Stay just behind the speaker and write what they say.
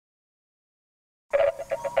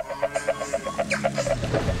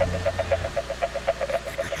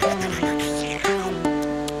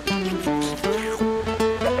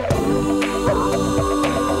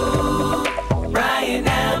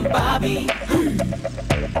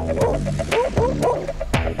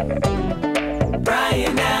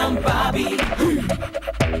Bryan and Bobby.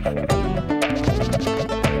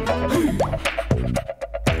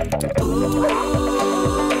 Ooh,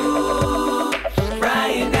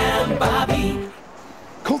 Bryan and Bobby.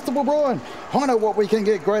 Constable Bryan, I know what we can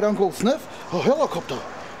get Great Uncle Sniff. A helicopter.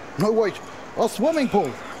 No, wait. A swimming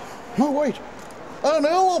pool. No, wait. An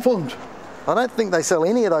elephant. I don't think they sell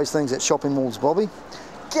any of those things at shopping malls, Bobby.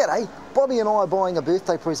 G'day, Bobby and I are buying a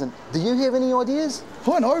birthday present. Do you have any ideas?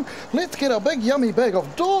 I know. Let's get a big yummy bag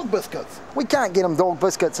of dog biscuits. We can't get him dog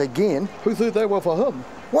biscuits again. Who said they were for him?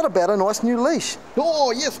 What about a nice new leash?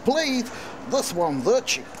 Oh, yes, please. This one's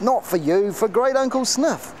itchy. Not for you, for Great Uncle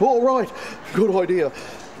Sniff. All right. Good idea.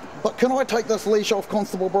 But can I take this leash off,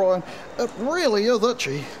 Constable Bryan? It really is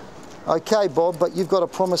itchy. Okay, Bob, but you've got to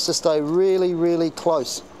promise to stay really, really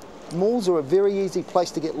close. Malls are a very easy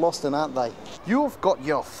place to get lost in, aren't they? You've got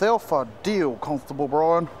yourself a deal, Constable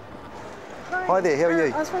Bryan. Hi there, how are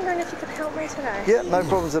you? I was wondering if you could help me today. Yeah, no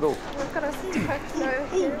problems at all. We've got a over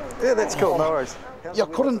here. Yeah, that's cool, no worries. You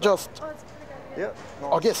couldn't just... Yeah,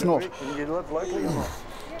 I guess not. You live locally or not?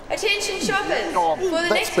 Attention shoppers, Oh, for the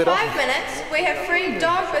that's next better. 5 minutes we have free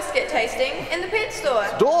dog biscuit tasting in the pet store.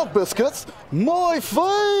 Dog biscuits? My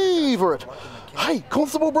favourite! Hey,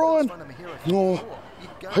 Constable Bryan! Oh,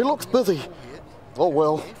 he looks busy. Oh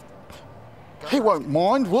well. He won't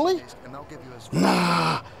mind, will he?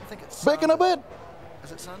 Nah. Back in a bit.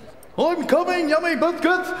 I'm coming, yummy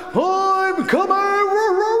biscuits! I'm coming!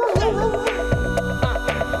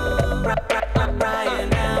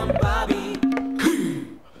 Bryan and Bobby.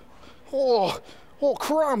 Oh,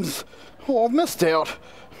 crumbs! Oh, I've missed out.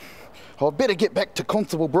 I'd better get back to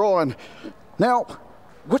Constable Bryan. Now,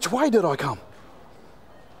 which way did I come?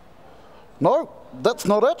 No, that's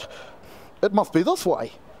not it. It must be this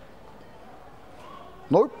way.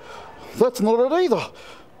 Nope, that's not it either.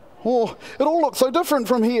 Oh, it all looks so different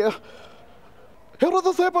from here. How did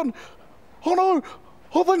this happen? Oh no,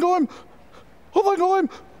 I think I'm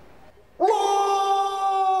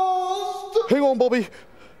lost! Hang on, Bobby.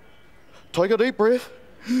 Take a deep breath.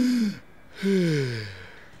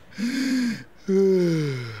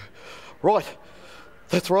 Right,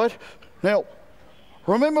 that's right. Now,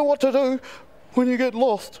 remember what to do when you get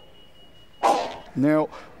lost. Now,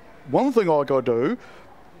 one thing I gotta do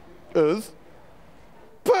is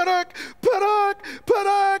panic, panic,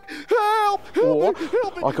 panic, help, help me,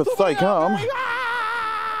 help me. I could stay calm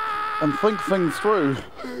and think things through.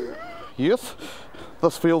 Yes,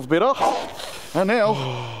 this feels better. And now,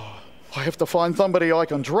 I have to find somebody I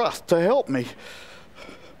can trust to help me.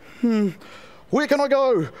 Where can I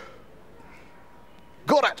go?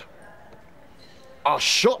 Got it! A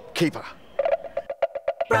shopkeeper.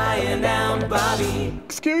 Bryan and Bobby.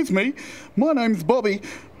 Excuse me, my name's Bobby,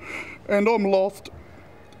 and I'm lost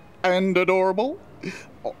and adorable.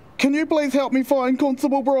 Can you please help me find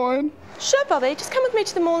Constable Bryan? Sure, Bobby. Just come with me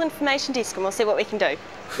to the mall information desk and we'll see what we can do.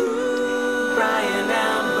 Bryan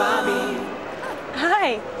and Bobby.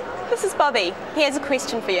 Hi, this is Bobby. He has a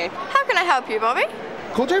question for you. How can I help you, Bobby?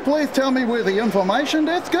 Could you please tell me where the information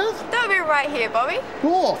desk is? They'll be right here, Bobby.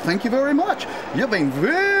 Oh, thank you very much. You've been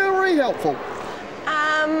very helpful.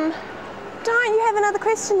 Don't you have another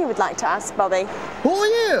question you would like to ask, Bobby? Oh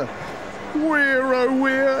yeah. Where, oh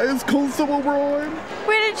where is Constable Bryan?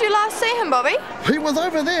 Where did you last see him, Bobby? He was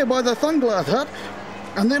over there by the sunglass hut,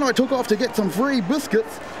 and then I took off to get some free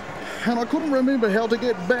biscuits, and I couldn't remember how to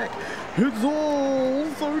get back. It's all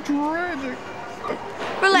so tragic.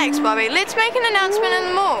 Relax, Bobby. Let's make an announcement in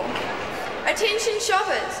the mall. Attention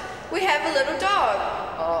shoppers, we have a little dog.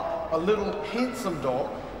 A little handsome dog.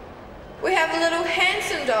 We have a little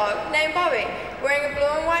handsome dog named Bobby, wearing a blue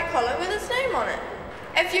and white collar with his name on it.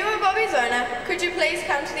 If you are Bobby's owner, could you please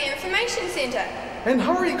come to the information centre? And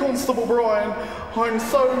hurry, Constable Bryan. I'm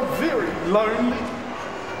so very lonely.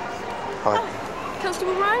 Hi.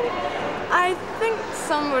 Constable Bryan, I think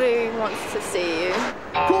somebody wants to see you.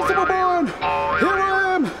 Constable Bryan, here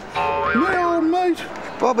I am. Now, mate.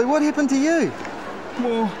 Bobby, what happened to you?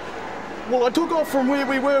 Well, I took off from where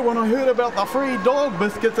we were when I heard about the free dog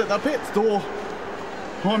biscuits at the pet store.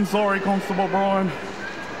 I'm sorry, Constable Bryan.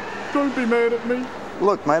 Don't be mad at me.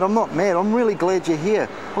 Look, mate, I'm not mad. I'm really glad you're here.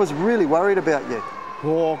 I was really worried about you.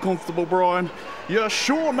 Oh, Constable Bryan, you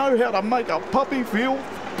sure know how to make a puppy feel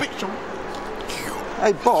special.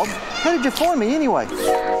 Hey, Bob, how did you find me anyway?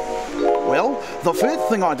 Well, the first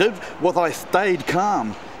thing I did was I stayed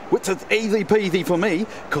calm, which is easy peasy for me,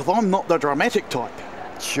 because I'm not the dramatic type.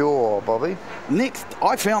 Sure, Bobby. Next,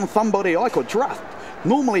 I found somebody I could trust.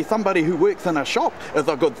 Normally somebody who works in a shop is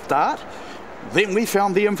a good start. Then we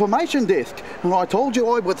found the information desk, and I told you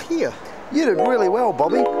I was here. You did really well,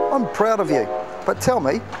 Bobby. I'm proud of you. But tell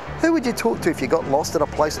me, who would you talk to if you got lost at a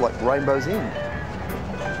place like Rainbow's End?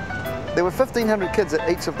 There were 1,500 kids at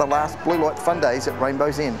each of the last Blue Light Fun Days at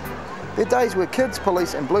Rainbow's End. They're days where kids,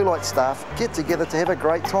 police and Blue Light staff get together to have a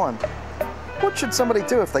great time. What should somebody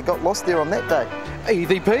do if they got lost there on that day?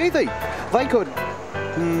 Easy peasy. They could...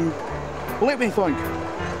 let me think.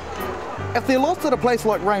 If they're lost at a place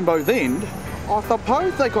like Rainbow's End, I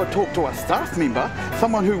suppose they could talk to a staff member,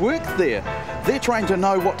 someone who works there. They're trained to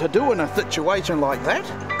know what to do in a situation like that.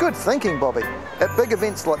 Good thinking, Bobby. At big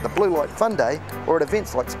events like the Blue Light Fun Day, or at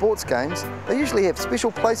events like sports games, they usually have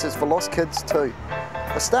special places for lost kids too.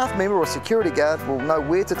 A staff member or security guard will know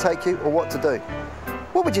where to take you or what to do.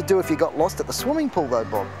 What would you do if you got lost at the swimming pool though,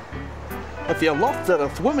 Bob? If you're lost at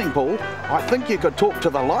a swimming pool, I think you could talk to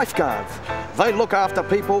the lifeguards. They look after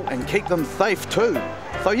people and keep them safe too.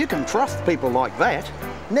 So you can trust people like that.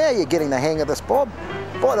 Now you're getting the hang of this, Bob.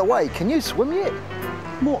 By the way, can you swim yet?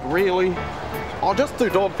 Not really. I'll just do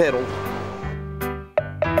dog paddle.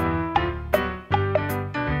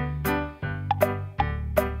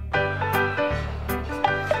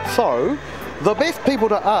 So, the best people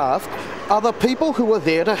to ask are the people who are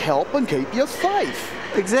there to help and keep you safe.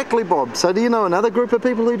 Exactly, Bob. So do you know another group of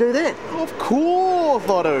people who do that? Of course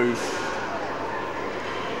I do.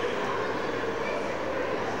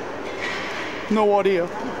 No idea.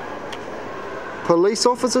 Police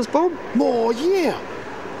officers, Bob? Oh, yeah.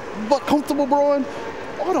 But Constable Bryan,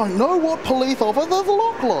 I don't know what police officers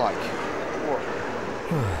look like.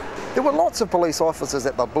 There were lots of police officers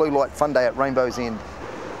at the Blue Light Fun Day at Rainbow's End.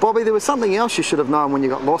 Bobby, there was something else you should have known when you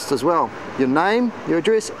got lost as well. Your name, your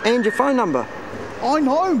address and your phone number. I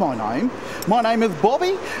know my name. My name is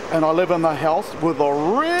Bobby and I live in the house with a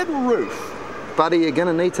red roof. Buddy, you're going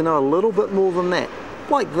to need to know a little bit more than that.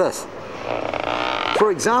 Like this. For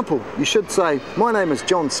example, you should say, my name is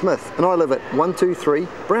John Smith and I live at 123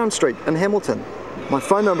 Brown Street in Hamilton. My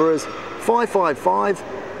phone number is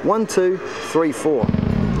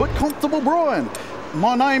 555-1234. But Constable Bryan,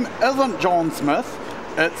 my name isn't John Smith,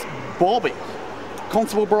 it's Bobby.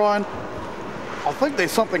 Constable Bryan, I think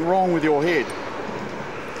there's something wrong with your head.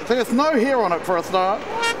 There's no hair on it for a start.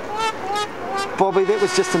 Bobby, that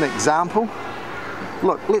was just an example.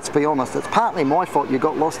 Look, let's be honest, it's partly my fault you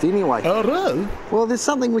got lost anyway. Oh, really? Well, there's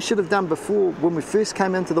something we should have done before when we first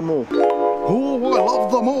came into the mall. Oh, I love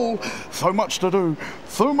the mall. So much to do,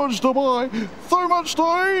 so much to buy, so much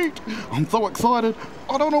to eat. I'm so excited,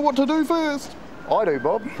 I don't know what to do first. I do,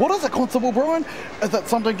 Bob. What is it, Constable Bryan? Is it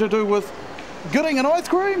something to do with getting an ice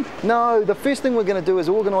cream? No, the first thing we're going to do is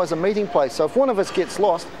organise a meeting place, so if one of us gets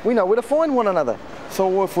lost, we know where to find one another.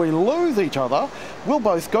 So if we lose each other, we'll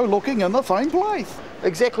both go looking in the same place.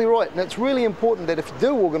 Exactly right, and it's really important that if you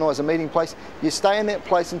do organise a meeting place, you stay in that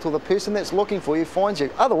place until the person that's looking for you finds you.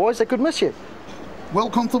 Otherwise, they could miss you. Well,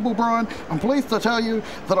 Constable Bryan, I'm pleased to tell you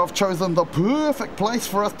that I've chosen the perfect place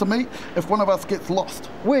for us to meet if one of us gets lost.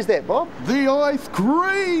 Where's that, Bob? The ice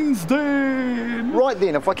cream stand! Right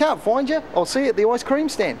then, if I can't find you, I'll see you at the ice cream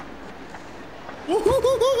stand.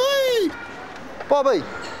 Bobby,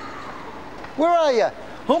 where are you?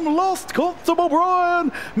 I'm lost, Constable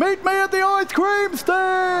Bryan! Meet me at the ice cream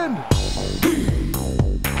stand!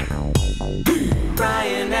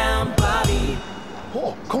 Bryan and Bobby.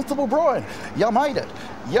 Oh, Constable Bryan, you made it.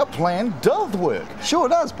 Your plan does work. Sure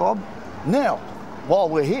does, Bob. Now, while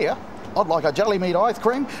we're here, I'd like a jelly meat ice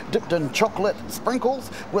cream dipped in chocolate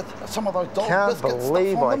sprinkles with some of those dog Can't biscuits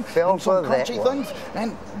believe stuck on I them fell and some for that crunchy one. things.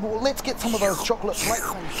 And well, let's get some of those chocolate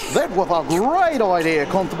flakes. That was a great idea,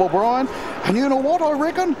 Constable Bryan. And you know what I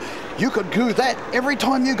reckon? You could do that every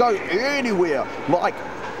time you go anywhere, like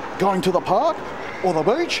going to the park, or the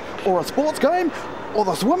beach, or a sports game, or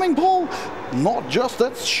the swimming pool, not just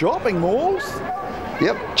at shopping malls.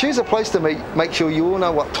 Yep, choose a place to meet, make sure you all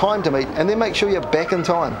know what time to meet, and then make sure you're back in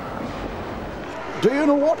time. Do you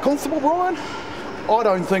know what, Constable Bryan? I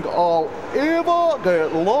don't think I'll ever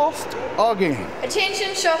get lost again.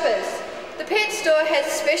 Attention shoppers. The pet store has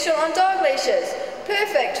a special on dog leashes.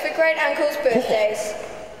 Perfect for great uncles' birthdays.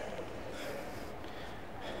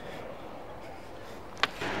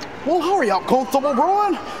 Well, hurry up, Constable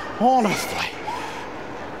Bryan. Honestly,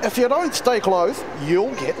 if you don't stay close,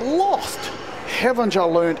 you'll get lost. Haven't you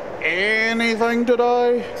learned anything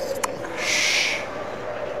today?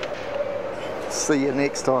 See you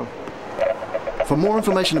next time. For more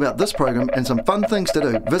information about this program and some fun things to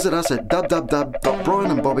do, visit us at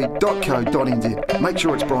www.bryanandbobby.co.nz. Make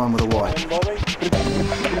sure it's Bryan with a Y.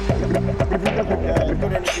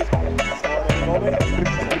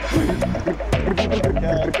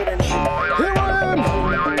 Here I am!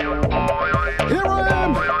 Here I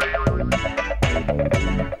am!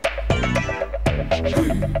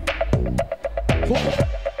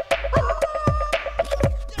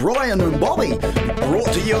 Bryan and Bobby,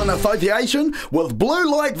 brought to you in association with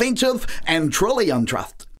Blue Light Ventures and Trillium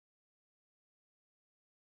Trust.